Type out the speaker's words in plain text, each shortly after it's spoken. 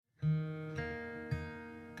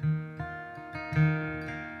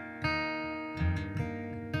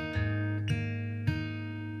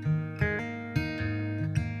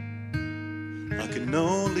can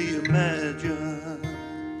only imagine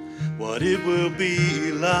what it will be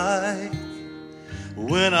like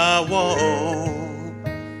when I walk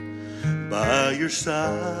by your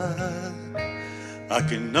side. I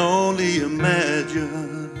can only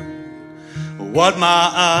imagine what my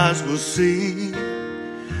eyes will see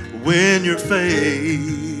when your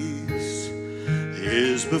face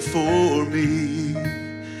is before me.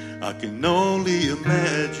 I can only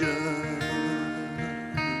imagine.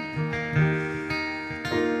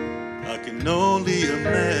 I can only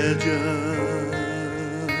imagine.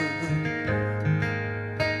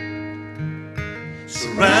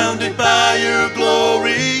 Surrounded by your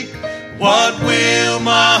glory, what will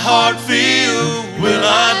my heart feel? Will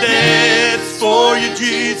I dance for you,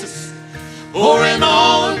 Jesus? Or in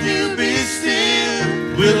all of you be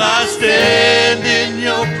still? Will I stand in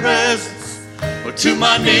your presence? Or to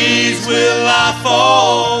my knees will I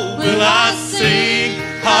fall? Will I sing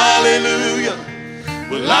hallelujah?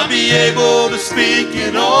 Will I be able to speak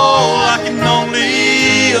it all? I can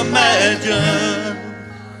only imagine.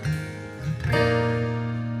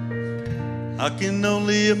 I can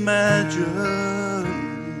only imagine.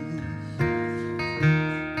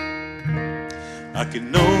 I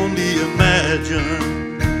can only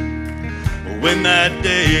imagine when that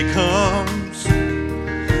day comes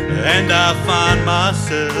and I find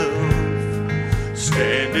myself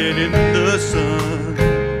standing in the sun.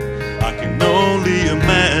 I can only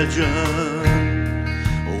imagine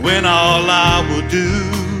when all I will do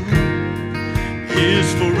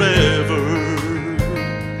is forever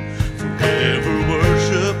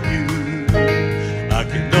worship you. I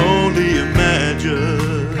can only imagine.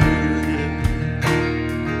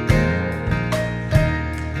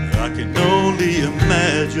 I can only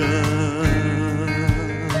imagine.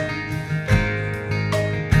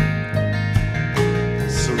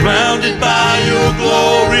 Surrounded by your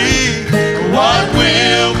glory, what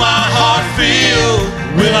will my heart feel?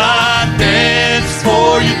 Will I dance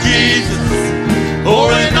for you, Jesus?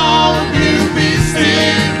 Or in all of you be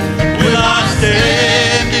still? Will I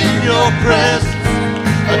stand in your presence?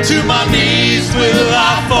 To my knees will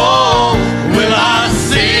I fall? Will I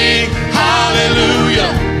sing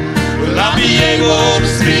hallelujah? Will I be able to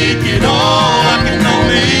speak it all? I can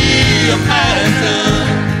only imagine.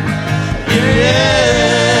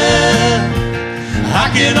 Yeah, I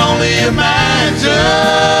can only imagine.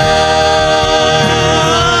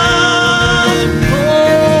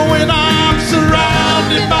 Oh, when I'm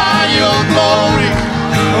surrounded by your glory,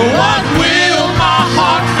 what will my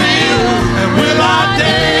heart feel? And will I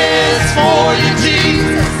dance for you,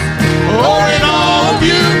 Jesus? Or in all of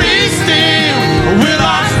you be still? Will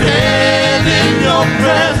I stand in your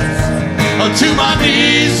presence? Or to my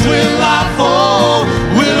knees will I fall?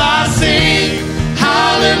 Will I sing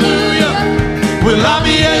hallelujah? Will I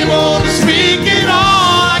be able to speak it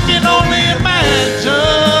all? I can only imagine.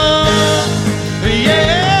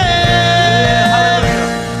 Yeah,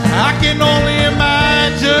 I can only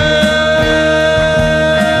imagine.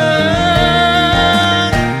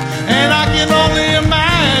 And I can only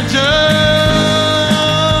imagine.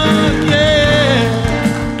 Yeah,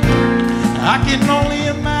 I can only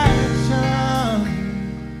imagine.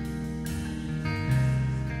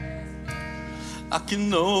 I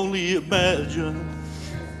can only imagine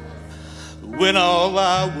when all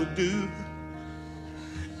I would do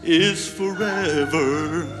is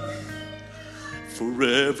forever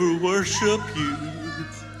worship you.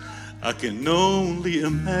 I can only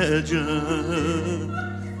imagine.